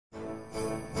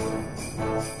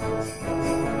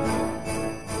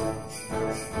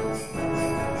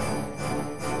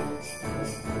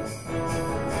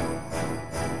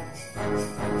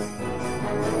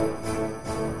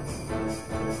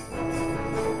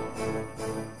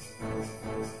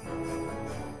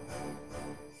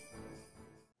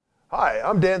Hi,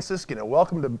 I'm Dan Siskin, and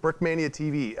welcome to Brickmania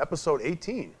TV, episode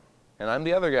 18. And I'm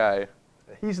the other guy.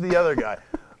 He's the other guy,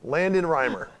 Landon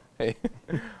Reimer. Hey.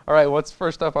 All right, what's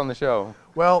first up on the show?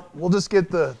 Well, we'll just get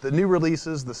the new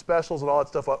releases, the specials, and all that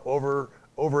stuff over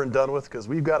and done with, because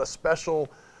we've got a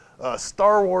special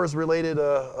Star Wars related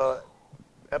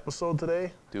episode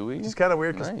today. Do we? Which is kind of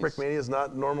weird, because Nice. Brickmania is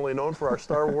not normally known for our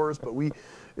Star Wars, but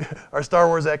our Star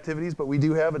Wars activities, but we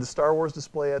do have a Star Wars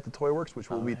display at the Toyworks,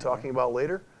 which we'll be talking about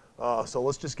later. So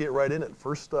let's just get right in it.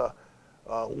 First,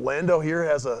 Lando here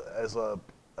has a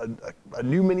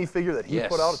new minifigure that he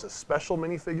put out. It's a special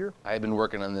minifigure. I've been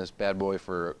working on this bad boy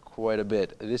for quite a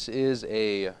bit. This is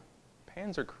a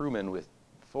Panzer Crewman with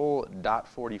full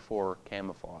 .44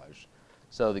 camouflage.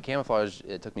 So the camouflage,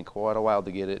 it took me quite a while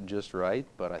to get it just right,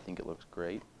 but I think it looks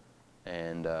great.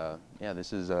 And yeah,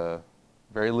 this is a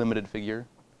very limited figure.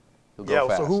 He'll go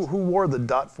fast. So who wore the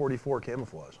 .44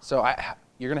 camouflage? So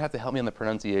you're gonna have to help me on the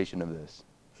pronunciation of this.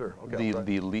 Sure. Okay.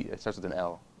 It starts with an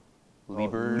L.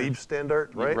 Lieber. Liebstandard,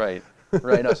 right? Right.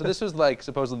 Right. No, so this was like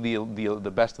supposedly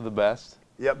the best of the best.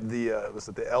 Yep. Was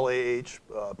it the LAH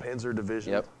Panzer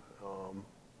Division? Yep.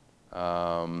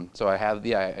 So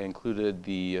I included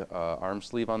the arm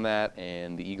sleeve on that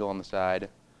and the eagle on the side.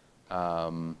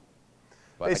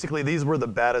 Basically, these were the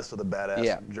baddest of the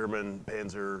badass German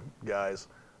Panzer guys.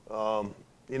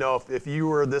 You know, if you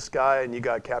were this guy and you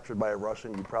got captured by a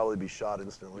Russian, you'd probably be shot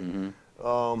instantly.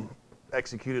 Mm-hmm.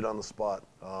 Executed on the spot.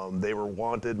 They were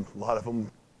wanted. A lot of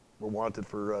them were wanted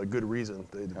for good reason.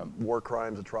 They did war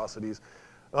crimes, atrocities.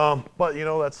 But you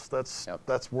know,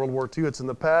 that's World War II. It's in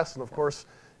the past, and of course,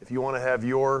 if you want to have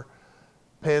your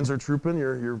Panzer Truppen,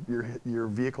 your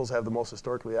vehicles have the most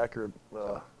historically accurate.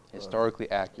 Historically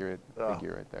accurate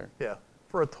figure right there. Yeah,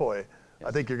 for a toy. Yes.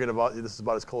 I think this is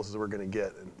about as close as we're going to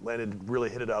get. And Landon really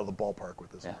hit it out of the ballpark with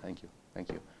this one. Yeah,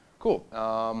 thank you. Cool.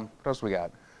 What else we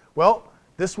got? Well,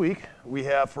 this week we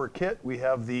have for a kit, we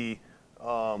have the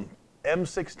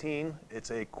M16.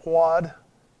 It's a quad,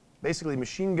 basically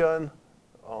machine gun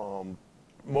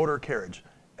motor carriage.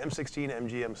 M16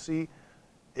 MGMC.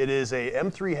 It is a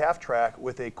M3 half-track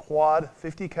with a quad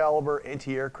 50 caliber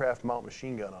anti-aircraft mount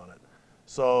machine gun on it.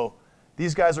 So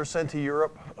these guys are sent to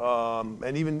Europe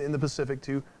and even in the Pacific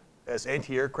too, as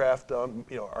anti-aircraft,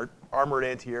 armored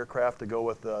anti-aircraft to go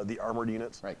with the armored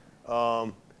units. Right.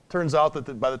 Turns out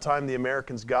that by the time the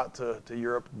Americans got to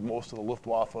Europe, most of the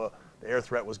Luftwaffe, the air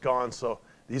threat was gone. So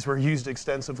these were used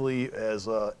extensively as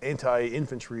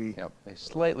anti-infantry. Yep. They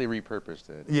slightly repurposed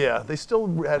it. Yeah, they still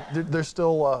they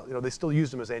still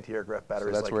used them as anti-aircraft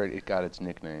batteries. So that's where it got its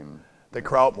nickname. The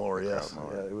Kraut-Mower, yes.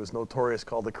 Yeah, it was notorious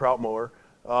called the Kraut-Mower.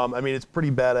 I mean, it's pretty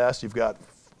badass. You've got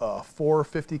 4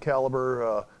 50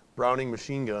 caliber Browning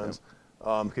machine guns.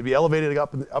 Yep. Could be elevated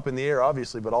up in the air,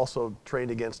 obviously, but also trained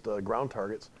against ground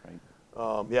targets. Right.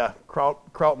 Yeah,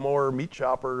 Kraut-Mower, meat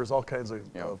choppers, all kinds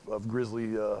of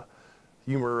grisly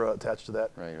humor attached to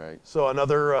that. Right, right. So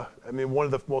another, one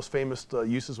of the most famous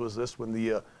uses was this when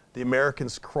the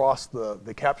Americans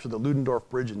they captured the Ludendorff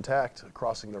Bridge intact,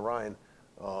 crossing the Rhine.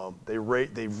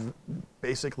 They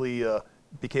basically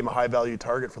became a high-value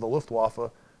target for the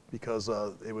Luftwaffe because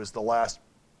it was the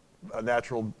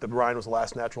Rhine was the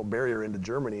last natural barrier into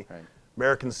Germany. Right.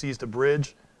 Americans seized a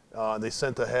bridge. They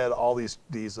sent ahead all these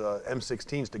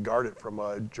M16s to guard it from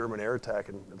a German air attack,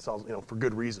 and it sounds, for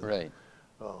good reason. Right.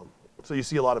 So you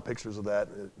see a lot of pictures of that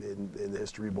in the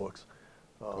history books.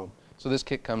 Cool. So this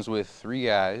kit comes with 3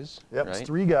 guys. Yep, right? It's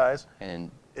 3 guys.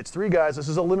 And it's 3 guys. This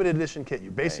is a limited edition kit.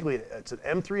 It's an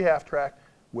M3 half-track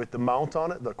with the mount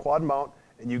on it, the quad mount,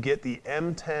 and you get the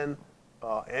M10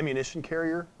 ammunition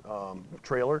carrier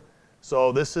trailer.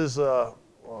 So this is, I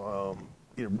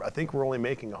think we're only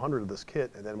making 100 of this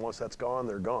kit, and then once that's gone,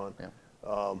 they're gone.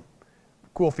 Yeah.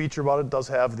 Cool feature about it does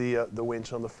have the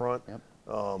winch on the front. Yep.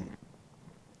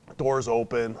 Doors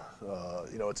open.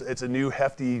 It's a new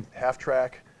hefty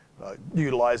half-track,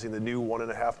 utilizing the new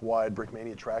 1.5 wide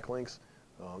Brickmania track links.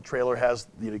 Trailer has,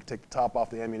 you take the top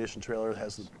off the ammunition trailer. It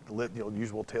has the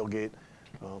usual tailgate.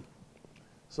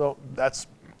 So that's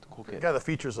cool kit. Kind of the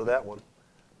features of that one.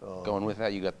 Going with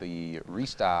that, you got the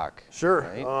restock. Sure.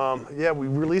 Right? Yeah, we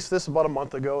released this about a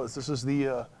month ago. This is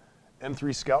the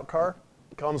M3 Scout Car.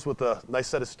 It comes with a nice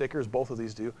set of stickers. Both of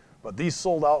these do. But these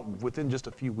sold out within just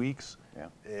a few weeks. Yeah.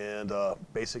 And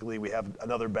basically, we have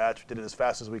another batch. Did it as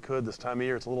fast as we could. This time of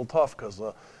year, it's a little tough because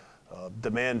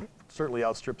demand certainly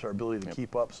outstrips our ability to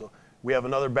keep up. So we have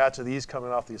another batch of these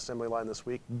coming off the assembly line this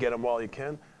week. Get them while you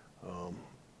can.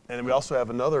 And then we also have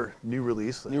another new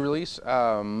release. New release,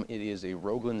 it is a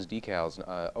Roeglen's Decals,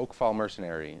 Oakfall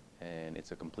Mercenary, and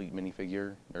it's a complete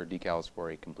minifigure, or decals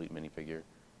for a complete minifigure.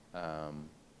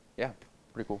 Yeah,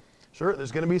 Pretty cool. Sure,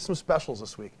 there's going to be some specials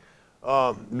this week.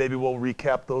 Maybe we'll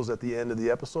recap those at the end of the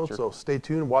episode. Sure. So stay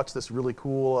tuned. Watch this really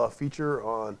cool feature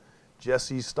on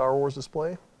Jesse's Star Wars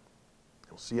display.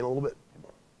 We'll see you in a little bit.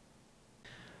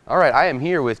 All right, I am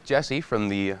here with Jesse from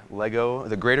the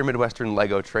Greater Midwestern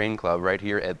Lego Train Club right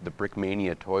here at the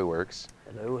Brickmania Toyworks.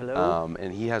 Hello, hello.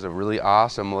 And he has a really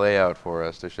awesome layout for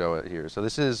us to show it here. So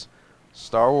this is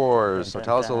Star Wars. So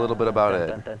tell us a little bit about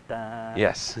it.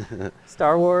 Yes.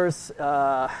 Star Wars,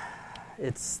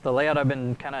 it's the layout I've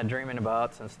been kind of dreaming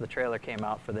about since the trailer came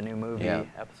out for the new movie. Yeah.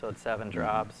 Episode 7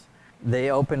 drops. They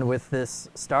opened with this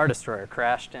Star Destroyer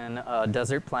crashed in a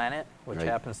desert planet, which Right.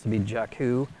 happens to be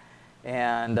Jakku.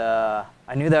 And I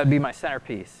knew that would be my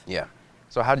centerpiece. Yeah.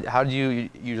 So how did you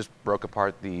just broke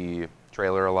apart the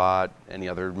trailer a lot? Any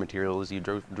other materials you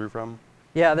drew from?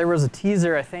 Yeah, there was a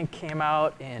teaser I think came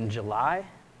out in July.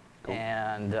 Cool.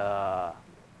 And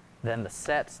then the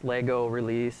sets Lego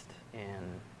released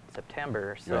in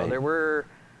September. So Right. there were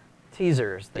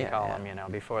teasers, they Yeah, call yeah. them, you know,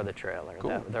 before the trailer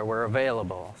Cool. that were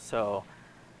available. So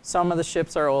some of the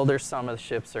ships are older, some of the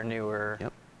ships are newer,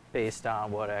 Yep. based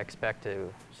on what I expect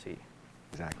to see.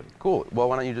 Exactly. Cool. Well,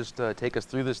 why don't you just take us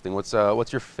through this thing? What's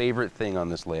your favorite thing on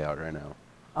this layout right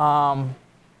now?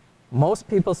 Most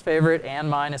people's favorite and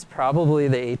mine is probably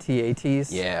the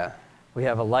AT-ATs. Yeah. We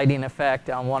have a lighting effect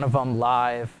on one of them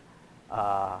live.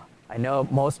 I know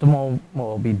most of them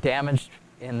will be damaged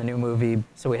in the new movie,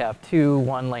 so we have two,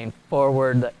 one lane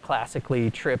forward that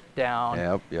classically tripped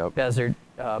down, Yep. desert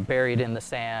buried in the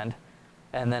sand,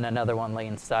 and then another one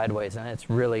lane sideways. And it's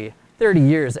really 30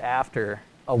 years after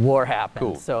a war happened,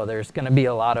 Cool. so there's going to be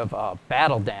a lot of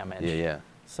battle damage. Yeah.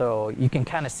 So you can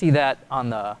kind of see that on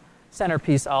the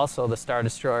centerpiece also, the Star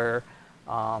Destroyer.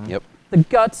 Yep. The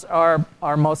guts are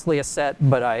mostly a set,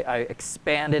 but I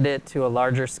expanded it to a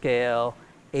larger scale,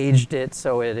 aged it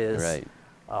so it is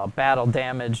Right. battle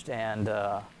damaged and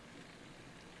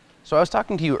So I was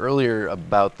talking to you earlier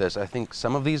about this. I think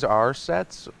some of these are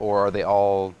sets, or are they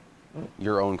all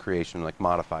your own creation, like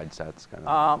modified sets, kind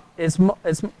of? it's what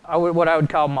I would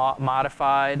call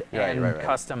modified and Right.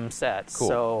 custom sets. Cool.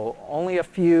 So only a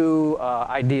few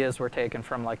ideas were taken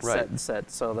from like Right. set and set.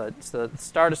 So the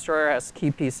Star Destroyer has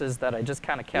key pieces that I just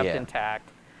kind of kept Yeah. intact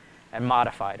and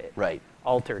modified it, Right.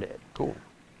 altered it. Cool.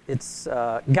 It's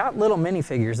got little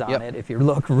minifigures on Yep. it if you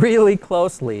look really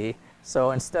closely.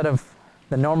 So instead of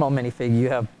the normal minifigure, you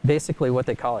have basically what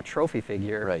they call a trophy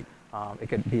figure. Right. It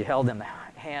could be held in the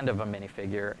hand of a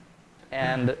minifigure.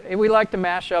 And we like to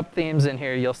mash up themes in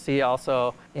here. You'll see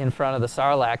also in front of the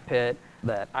Sarlacc pit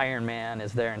that Iron Man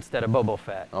is there instead of Boba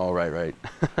Fett. Oh, right.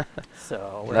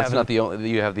 So we're That's having not the only.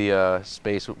 You have the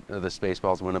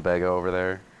Spaceballs Winnebago over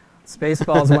there.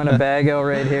 Spaceballs Winnebago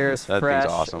right here is That thing's fresh.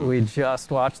 awesome. We just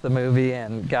watched the movie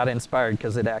and got inspired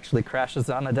because it actually crashes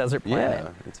on a desert planet.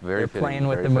 Yeah, it's very They're fitting, playing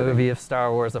with very the fitting. movie of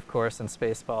Star Wars, of course, and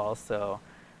Spaceballs, so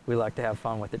we like to have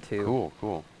fun with it too.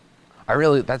 Cool.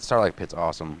 That Starlight Pit's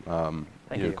awesome. Thank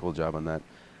you did you. a cool job on that.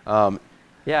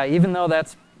 Yeah, even though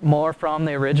that's more from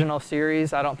the original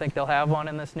series, I don't think they'll have one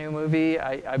in this new movie.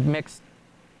 I mixed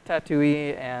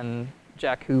Tatooine and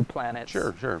Jakku planets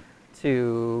Sure.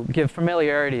 to give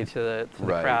familiarity to the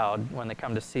Right. crowd when they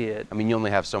come to see it. I mean, you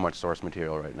only have so much source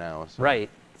material right now. So. Right.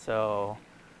 So,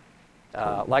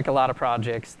 like a lot of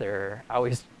projects, they're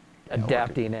always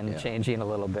adapting and yeah. changing a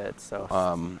little bit. So,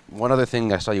 One other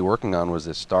thing I saw you working on was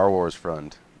this Star Wars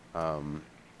front. I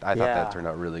thought Yeah. that turned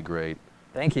out really great.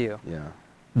 thank you. Yeah.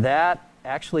 That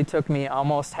actually took me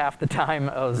almost half the time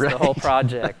of the whole Right.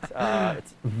 project.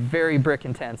 It's very brick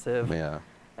intensive, Yeah.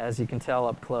 as you can tell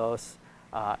up close.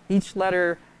 Each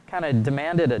letter kind of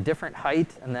demanded a different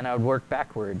height, and then I would work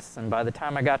backwards. And by the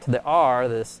time I got to the R,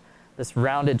 this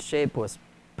rounded shape was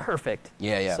perfect.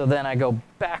 Yeah. So then I go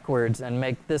backwards and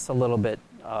make this a little bit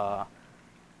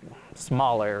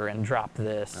smaller and drop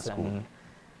this. That's cool.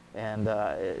 And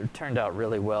it turned out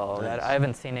really well. Nice. I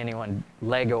haven't seen anyone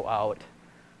Lego out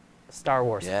Star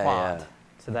Wars font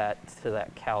to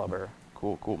that caliber.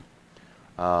 Cool.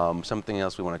 Something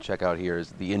else we want to check out here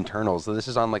is the internals. So this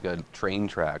is on like a train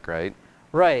track, right?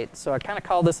 Right. So I kind of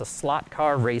call this a slot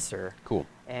car racer. Cool.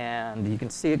 And you can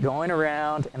see it going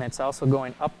around, and it's also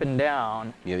going up and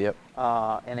down. Yep.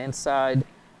 And inside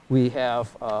we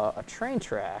have a train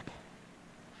track.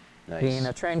 Nice. Being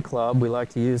a train club, we like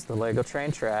to use the Lego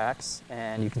train tracks,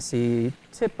 and you can see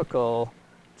typical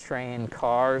train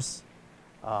cars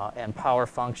and power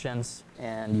functions,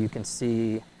 and you can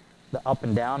see the up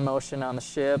and down motion on the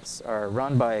ships are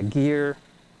run by a gear.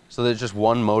 So there's just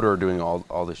one motor doing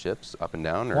all the ships up and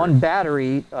down? Or? One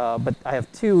battery, but I have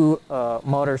two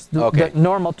motors. Okay. The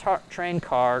normal train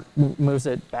car moves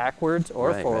it backwards or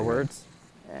Right. forwards,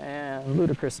 And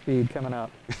ludicrous speed coming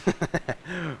up.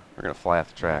 We're gonna fly off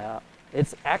the track. Yeah.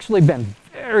 It's actually been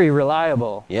very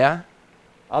reliable. Yeah?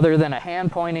 Other than a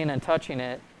hand pointing and touching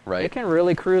it, Right. it can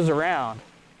really cruise around.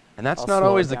 And that's I'll not slow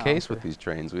always it the down case for- with these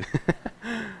trains.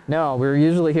 No, we're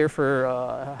usually here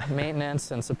for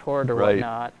maintenance and support or Right.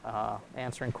 whatnot,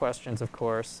 answering questions, of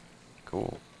course.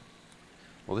 Cool.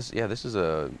 Well, this is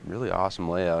a really awesome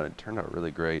layout. It turned out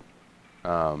really great.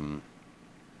 I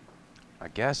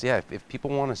guess, yeah, if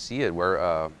people want to see it,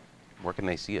 where can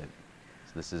they see it?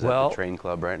 So this is at Well, the train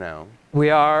club right now. We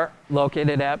are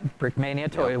located at Brickmania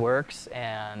Toyworks,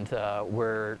 and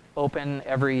we're open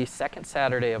every second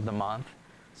Saturday of the month.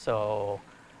 So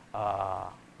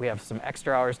we have some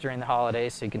extra hours during the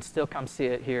holidays, so you can still come see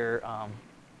it here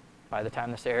by the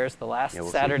time this airs, the last Yeah,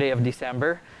 we'll Saturday see. of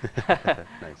December.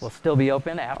 Nice. We'll still be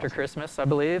open after Awesome. Christmas, I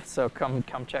believe, so come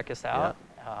check us out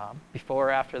before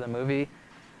or after the movie,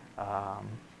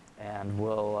 and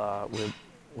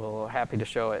we'll happy to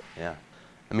show it. Yeah.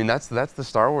 I mean, that's the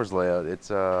Star Wars layout. It's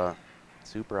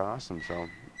super awesome. So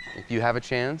if you have a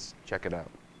chance, check it out.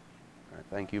 All right,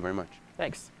 thank you very much.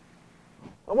 Thanks.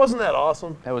 Wasn't that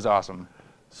awesome? That was awesome.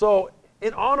 So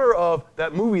in honor of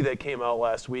that movie that came out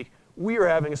last week, we are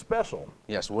having a special.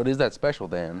 Yes, what is that special,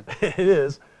 Dan? It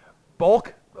is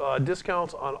bulk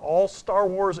discounts on all Star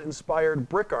Wars inspired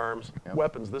BrickArms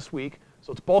weapons this week.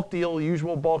 So it's bulk deal,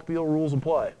 usual bulk deal, rules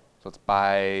apply. So it's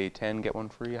buy 10, get one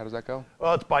free. How does that go?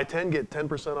 It's buy 10, get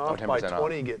 10% off. 10% Buy off.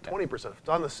 20, get 20%. It's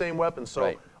on the same weapon. So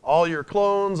Right. all your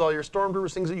clones, all your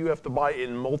stormtroopers, things that you have to buy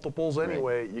in multiples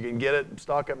anyway, you can get it,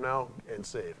 stock up now, and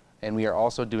save. And we are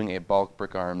also doing a bulk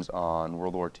BrickArms on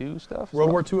World War II stuff.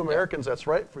 World War II Americans, that's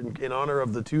right, in honor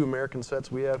of the 2 American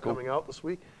sets we have Cool. coming out this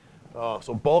week.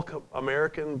 So bulk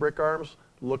American BrickArms.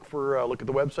 Look at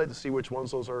the website to see which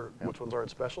ones which ones are in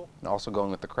special. And also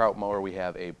going with the Kraut-Mower, we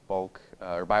have a bulk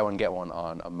or buy one get one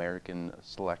on American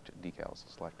select decals,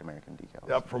 select American decals.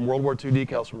 Yep, from World War II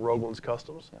decals from Rogue One's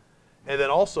Customs. Yep. And then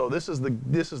also, this is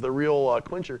the real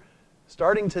clincher.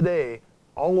 Starting today,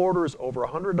 all orders over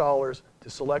 $100 to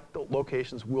select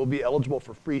locations will be eligible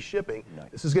for free shipping. Nice.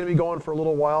 This is going to be going for a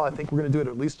little while. I think we're going to do it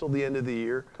at least till the end of the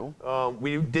year. Cool.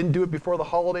 We didn't do it before the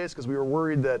holidays because we were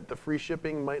worried that the free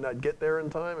shipping might not get there in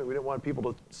time, and we didn't want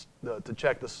people to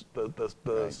check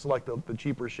Right. select the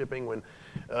cheaper shipping when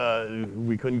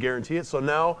we couldn't guarantee it. So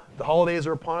now the holidays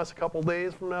are upon us a couple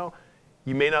days from now.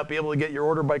 You may not be able to get your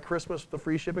order by Christmas with the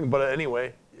free shipping, but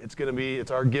anyway,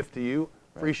 it's our gift to you.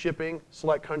 Free shipping,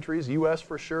 select countries, U.S.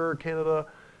 for sure, Canada,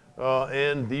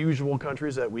 and the usual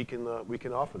countries that we can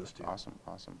offer this to. Awesome,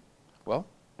 awesome. Well,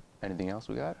 anything else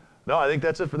we got? No, I think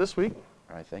that's it for this week.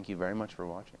 All right, thank you very much for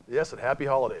watching. Yes, and happy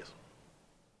holidays.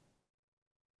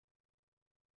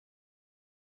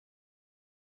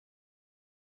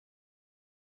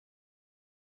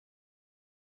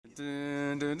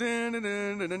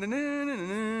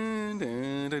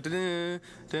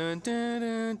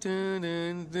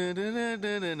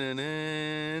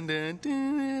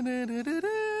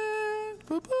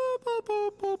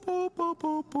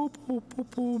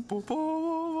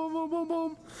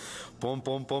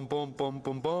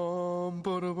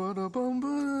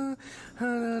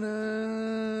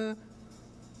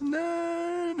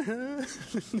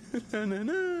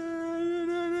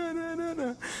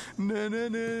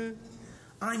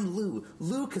 I'm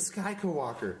Luke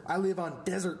Skywalker. I live on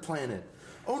Desert Planet.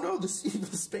 Oh no, the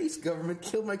evil space government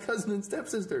killed my cousin and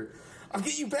stepsister. I'll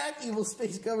get you back, evil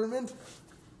space government.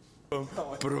 I'm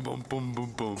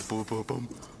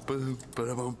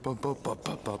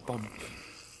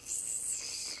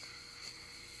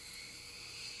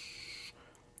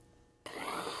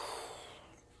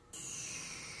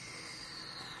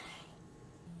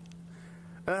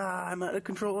out of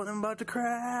control and I'm about to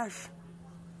crash.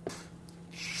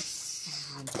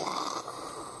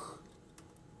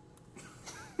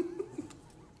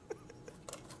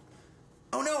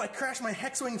 Oh no, I crashed my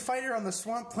Hexwing fighter on the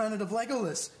swamp planet of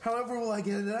Legolas. However will I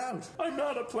get it out? I'm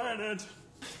not a planet.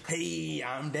 Hey,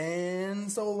 I'm Dan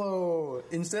Solo.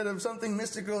 Instead of something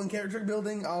mystical and character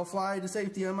building, I'll fly to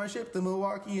safety on my ship, the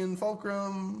Milwaukee and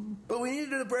Fulcrum. But we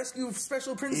needed a rescue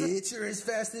special princess. It sure is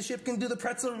fast. This ship can do the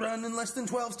pretzel run in less than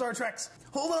 12 Star Treks.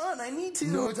 Hold on, I need to.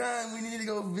 No time. We need to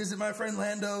go visit my friend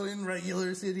Lando in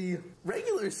Regular City.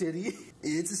 Regular City?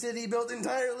 It's a city built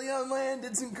entirely on land.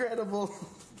 It's incredible.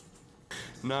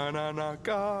 Knock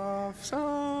off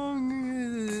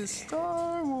song is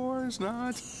Star Wars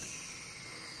not.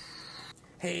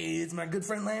 Hey, it's my good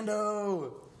friend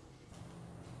Lando.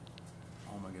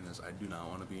 Oh my goodness, I do not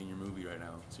want to be in your movie right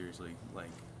now. Seriously, like,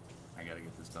 I gotta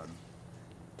get this done.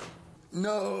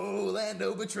 No,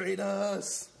 Lando betrayed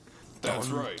us. That's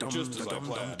right, just as I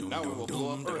planned. Now we will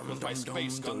blow up Earth with my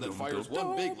space gun that fires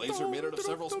one big laser made out of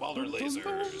several smaller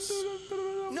lasers.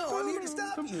 No, I'm here to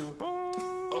stop you.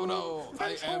 Oh no,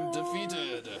 I am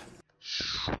defeated.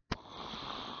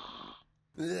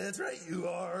 That's right, you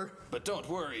are. But don't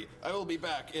worry, I will be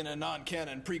back in a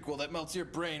non-canon prequel that melts your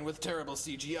brain with terrible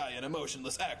CGI and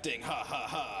emotionless acting. Ha ha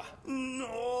ha.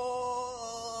 No.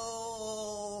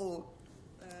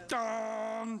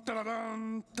 Dun, dun,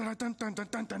 dun, dun, dun, dun, dun,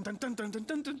 dun, dun, dun, dun, dun,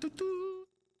 dun, dun, dun, dun.